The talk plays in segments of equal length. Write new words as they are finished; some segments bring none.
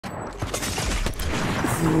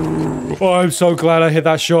Oh, I'm so glad I hit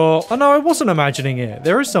that shot. Oh, no, I wasn't imagining it.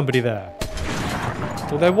 There is somebody there.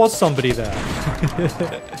 Well, there was somebody there.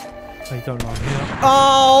 I don't know.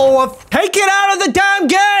 Oh, take it out of the damn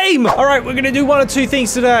game! All right, we're gonna do one of two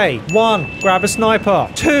things today. One, grab a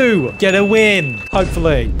sniper. Two, get a win.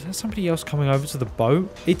 Hopefully. Is there somebody else coming over to the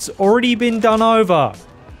boat? It's already been done over.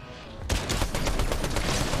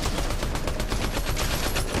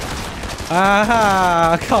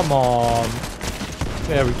 Ah, come on.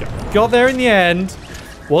 There we go. Got there in the end.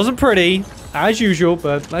 Wasn't pretty, as usual,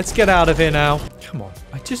 but let's get out of here now. Come on.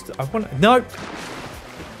 I want... No.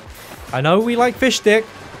 I know we like fish stick,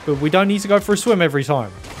 but we don't need to go for a swim every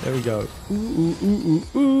time. There we go. Ooh, ooh, ooh,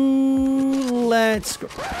 ooh, ooh. Let's go.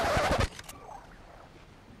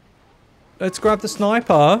 Let's grab the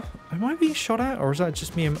sniper. Am I being shot at, or is that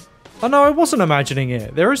just me? Oh, no, I wasn't imagining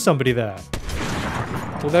it. There is somebody there.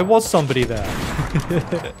 Well, there was somebody there.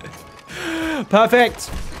 Perfect.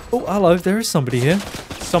 Oh, hello. There is somebody here.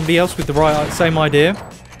 Somebody else with the same idea.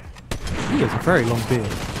 He has a very long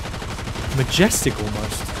beard. Majestic,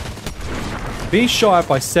 almost. Being shot at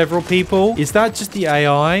by several people. Is that just the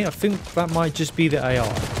AI? I think that might just be the AI.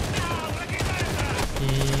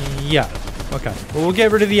 Yeah. Okay. Well, we'll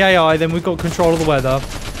get rid of the AI. Then we've got control of the weather.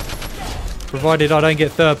 Provided I don't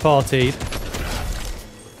get third-partied.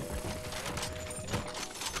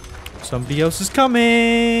 Somebody else is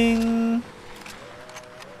coming.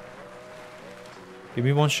 Give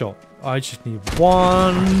me one shot. I just need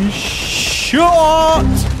one shot.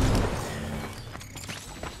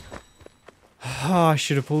 I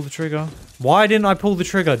should have pulled the trigger. Why didn't I pull the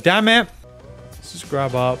trigger? Damn it. Let's just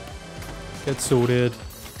grab up. Get sorted.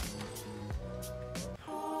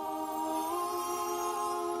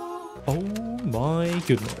 Oh my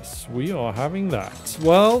goodness. We are having that.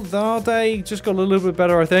 Well, our day just got a little bit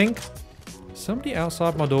better, I think. Somebody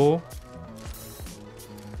outside my door.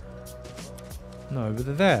 No, but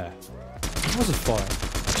they're there. There was a fire.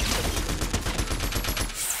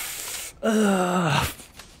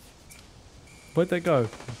 Where'd they go?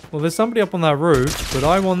 Well, there's somebody up on that roof, but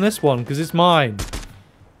I want this one because it's mine.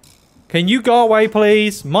 Can you go away,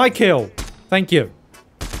 please? My kill. Thank you.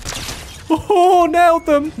 Oh, nailed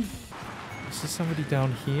them. Is there somebody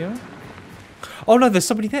down here? Oh, no, there's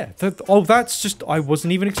somebody there. Oh, that's just... I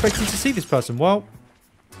wasn't even expecting to see this person. Well,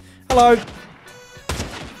 hello.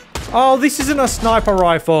 Oh, this isn't a sniper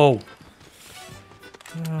rifle.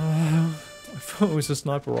 I thought it was a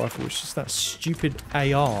sniper rifle. It's just that stupid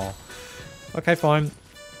AR. Okay, fine.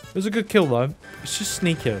 It was a good kill, though. It's just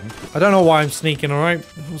sneaking. I don't know why I'm sneaking, alright?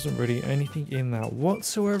 There wasn't really anything in that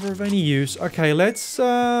whatsoever of any use. Okay, let's, should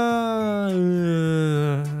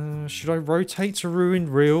I rotate to ruined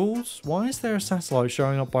reels? Why is there a satellite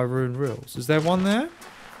showing up by ruined reels? Is there one there?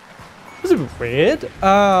 That's a bit weird.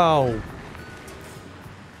 Oh.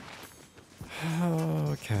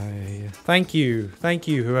 Okay. Thank you. Thank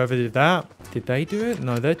you, whoever did that. Did they do it?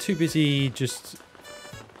 No, they're too busy just...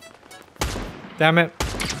 Damn it.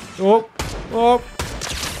 Oh. Oh.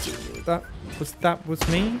 That was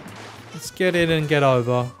me. Let's get in and get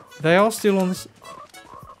over. They are still on this...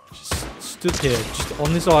 Just stood here. Just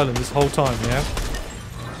on this island this whole time, yeah?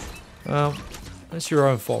 Well, that's your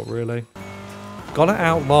own fault, really. Gotta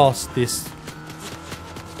outlast this...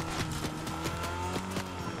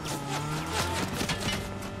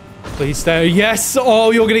 Please stay. Yes! Oh,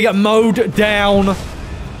 you're gonna get mowed down.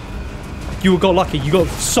 You got lucky. You got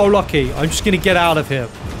so lucky. I'm just gonna get out of here.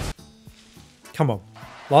 Come on.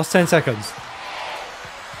 Last 10 seconds.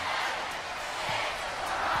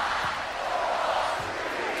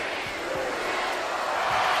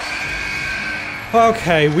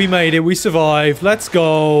 Okay, we made it. We survived. Let's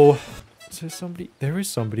go. Is there somebody? There is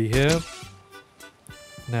somebody here.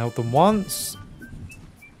 Nailed them once.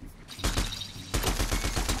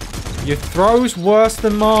 Your throw's worse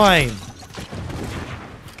than mine.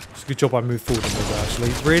 It's a good job I moved forward on this,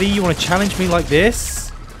 actually. Really? You want to challenge me like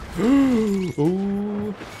this?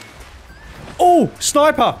 Ooh. Oh,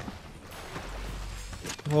 sniper!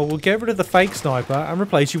 Well, we'll get rid of the fake sniper and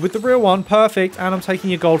replace you with the real one. Perfect. And I'm taking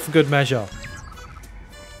your gold for good measure.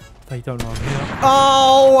 They don't know I'm here.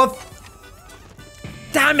 Oh!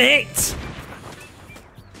 Damn it!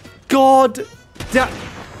 God damn...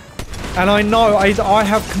 And I know I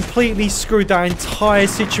have completely screwed that entire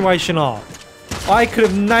situation up. I could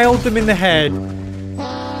have nailed them in the head.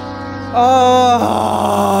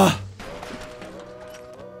 Ah!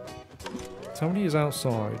 Somebody is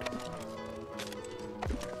outside.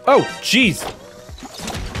 Oh, jeez.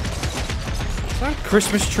 Is that a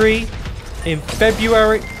Christmas tree in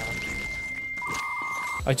February?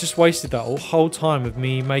 I just wasted that whole time of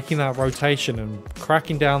me making that rotation and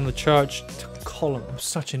cracking down the church column. I'm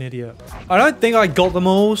such an idiot. I don't think I got them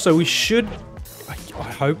all, so we should...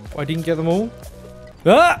 I hope I didn't get them all.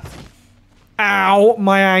 Ah! Ow,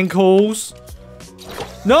 my ankles.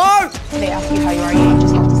 No! They ask you how you are, you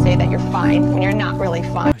just have to say that you're fine when you're not really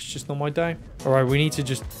fine. It's just not my day. All right, we need to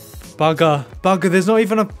just... Bugger. Bugger, there's not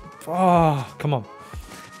even a... Oh, come on.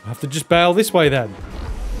 I have to just bail this way then.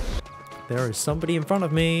 There is somebody in front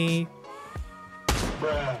of me.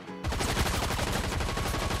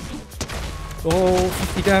 Oh,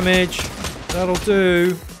 50 damage. That'll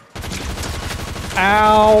do.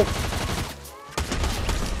 Ow.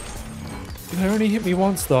 They only hit me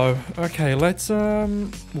once though. Okay, let's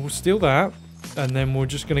we'll steal that. And then we're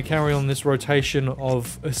just going to carry on this rotation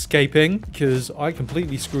of escaping because I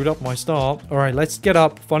completely screwed up my start. All right, let's get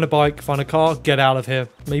up, find a bike, find a car, get out of here.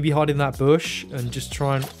 Maybe hide in that bush and just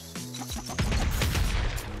try and...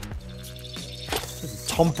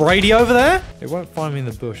 Tom Brady over there? They won't find me in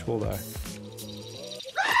the bush, will they?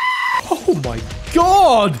 Oh my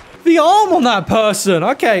God! The arm on that person!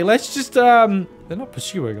 Okay, let's just, They're not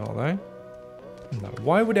pursuing, are they? No,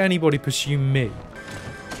 why would anybody pursue me?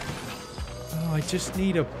 I just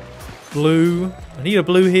need a blue. I need a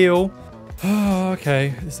blue heel. Oh,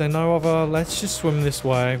 okay. Is there no other? Let's just swim this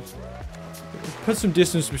way. Put some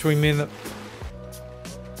distance between me and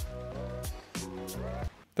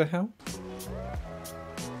the hell?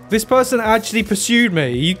 This person actually pursued me. Are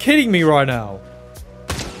you kidding me right now?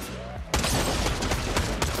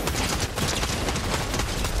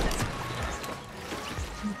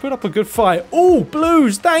 Put up a good fight. Oh,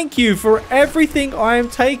 blues, thank you for everything I am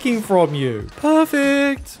taking from you.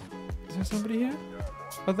 Perfect. Is there somebody here?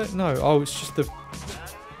 Are there? No. Oh, it's just the...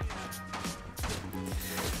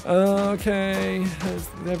 Okay.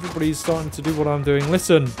 Everybody's starting to do what I'm doing.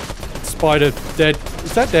 Listen. Spider dead.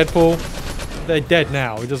 Is that Deadpool? They're dead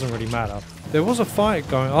now. It doesn't really matter. There was a fight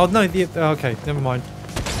going... Oh, no. Okay, never mind.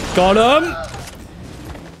 Got him.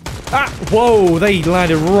 Ah, whoa. They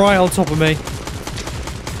landed right on top of me.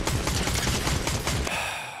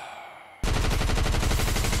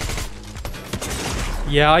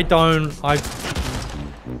 Yeah, there's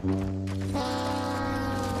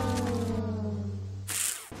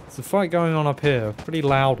a fight going on up here. A pretty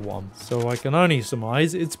loud one. So I can only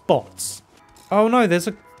surmise it's bots. Oh no, there's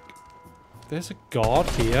a guard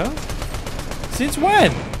here. Since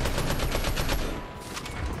when?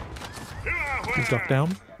 You duck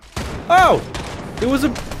down. Oh! It was a...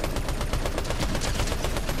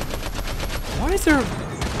 Why is there a...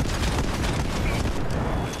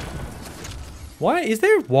 Why is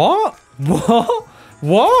there what? What?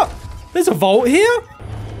 What? There's a vault here?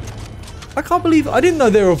 I can't believe I didn't know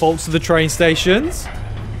there were vaults to the train stations.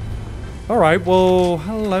 Alright, well,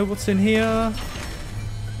 hello, what's in here?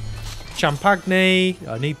 Champagne.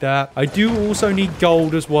 I need that. I do also need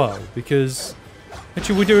gold as well, because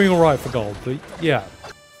actually we're doing alright for gold, but yeah.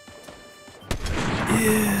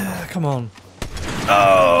 Yeah, come on.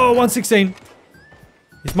 Oh, 116.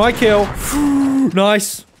 It's my kill.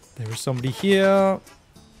 Nice. There is somebody here. Oh,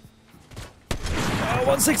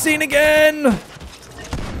 116 again!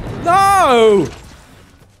 No!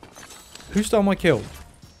 Who stole my kill?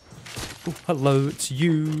 Oh, hello, it's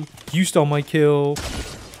you. You stole my kill.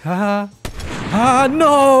 Haha. Ah,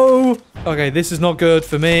 no! Okay, this is not good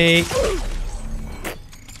for me.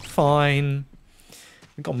 Fine.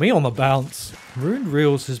 It got me on the bounce. Ruined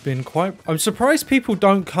Reels has been quite... I'm surprised people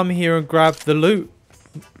don't come here and grab the loot.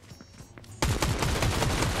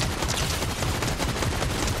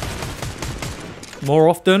 More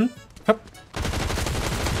often. Hup.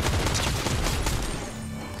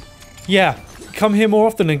 Yeah, come here more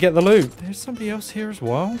often and get the loot. There's somebody else here as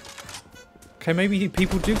well. Okay, maybe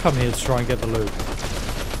people do come here to try and get the loot.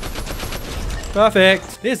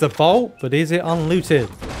 Perfect. Here's the vault, but is it unlooted?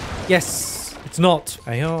 Yes, it's not.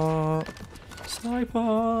 AR.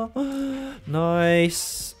 Sniper.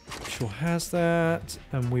 Nice. Sure has that.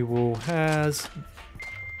 And we will has...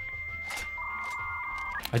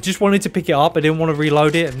 I just wanted to pick it up. I didn't want to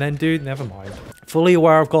reload it and then do... Never mind. Fully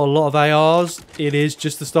aware I've got a lot of ARs. It is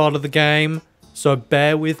just the start of the game. So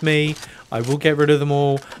bear with me. I will get rid of them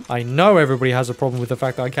all. I know everybody has a problem with the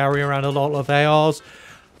fact that I carry around a lot of ARs.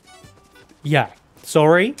 Yeah.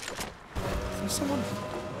 Sorry. Is there someone?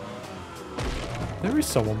 There is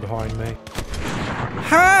someone behind me.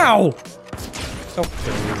 How?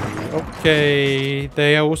 Okay. Okay.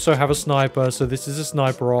 They also have a sniper. So this is a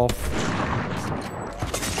sniper off.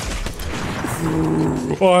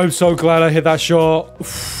 Oh, I'm so glad I hit that shot.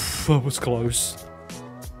 Oof, that was close.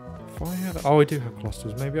 If I had... Oh, I do have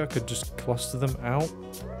clusters. Maybe I could just cluster them out.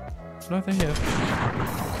 No, they're here.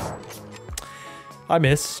 I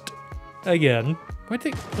missed. again. Where'd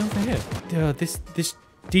they... Oh, they're here. This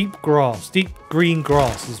deep grass, deep green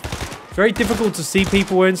grass is very difficult to see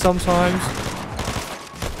people in sometimes.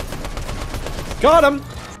 Got him!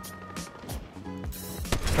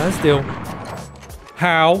 Stand still.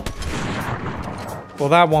 How? Well,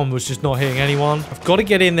 that one was just not hitting anyone. I've got to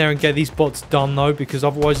get in there and get these bots done, though, because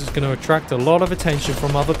otherwise it's going to attract a lot of attention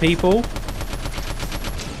from other people.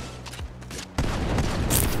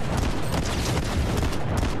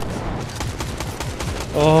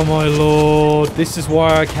 Oh, my lord. This is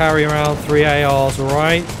why I carry around 3 ARs,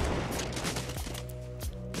 alright?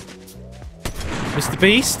 Mr.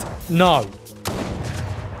 Beast? No.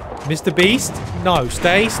 Mr. Beast? No.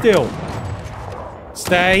 Stay still.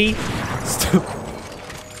 Stay still.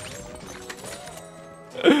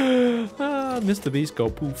 Mr. Beast go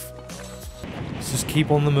poof. Let's just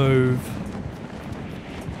keep on the move.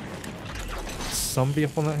 Somebody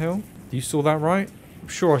up on that hill? You saw that, right? I'm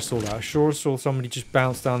sure I saw that. I'm sure I saw somebody just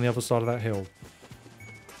bounce down the other side of that hill.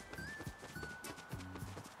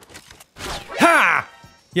 Ha!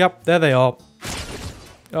 Yep, there they are.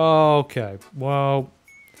 Okay, well...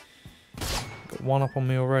 Got one up on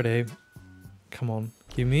me already. Come on,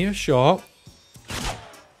 give me a shot.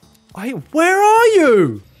 Where are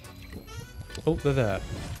you? Oh, they're there.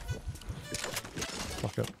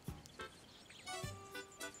 Fuck it.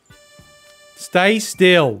 Stay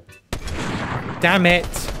still. Damn it.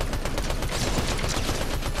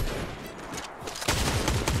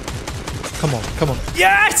 Come on, come on.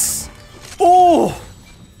 Yes! Oh!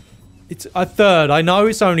 It's a third. I know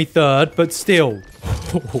it's only third, but still.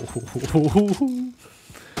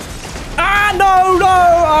 Ah, no, no!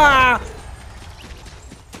 Ah!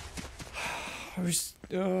 I was...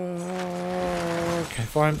 okay,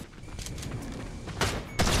 fine.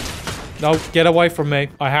 No, get away from me.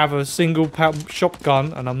 I have a single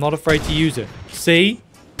shotgun and I'm not afraid to use it. See?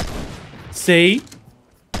 See?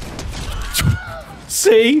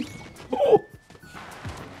 See? Oh.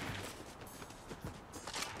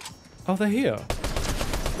 Oh, they're here.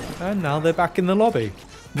 And now they're back in the lobby.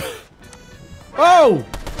 Oh!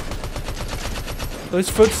 Those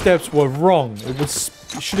footsteps were wrong. It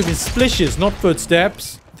should have been splishes, not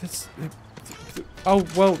footsteps. Oh,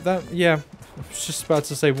 well, yeah. I was just about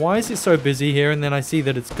to say, why is it so busy here? And then I see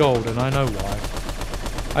that it's gold, and I know why.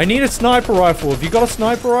 I need a sniper rifle. Have you got a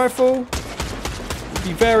sniper rifle? It'd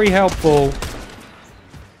be very helpful.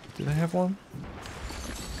 Do they have one?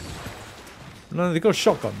 No, they've got a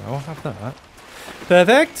shotgun, though. I'll have that.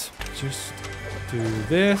 Perfect. Just do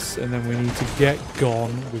this, and then we need to get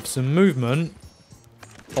gone with some movement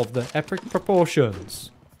of the epic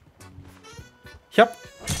proportions. Yep.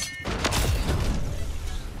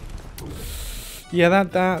 Yeah,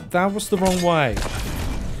 that was the wrong way.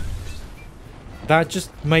 That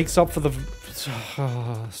just makes up for the...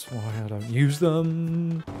 that's why I don't use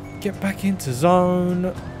them. Get back into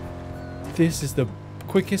zone. This is the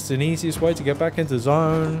quickest and easiest way to get back into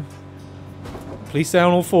zone. Please stay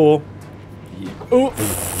on all four. Oh,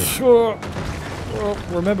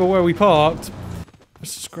 remember where we parked.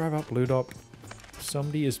 Let's just grab up loot up.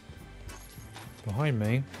 Somebody is behind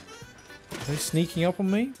me. Are they sneaking up on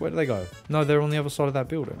me? Where did they go? No, they're on the other side of that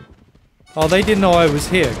building. Oh, they didn't know I was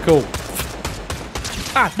here. Cool.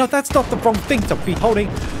 Ah, no, that's not the wrong thing to be holding.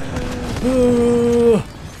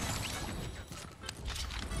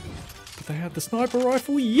 But they had the sniper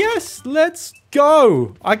rifle. Yes, let's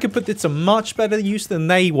go. I could put this to much better use than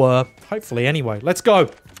they were. Hopefully, anyway. Let's go.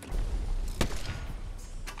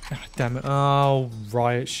 Ah, damn it. Oh,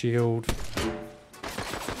 riot shield.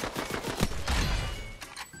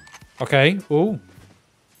 Okay. Oh.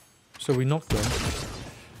 So we knocked them.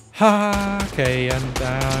 Ha. Okay, and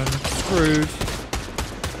I'm screwed.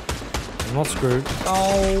 I'm not screwed.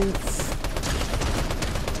 Oh.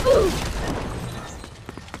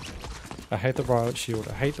 I hate the riot shield.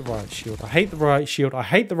 I hate the riot shield. I hate the riot shield. I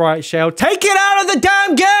hate the riot shield. Take it out of the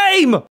damn game!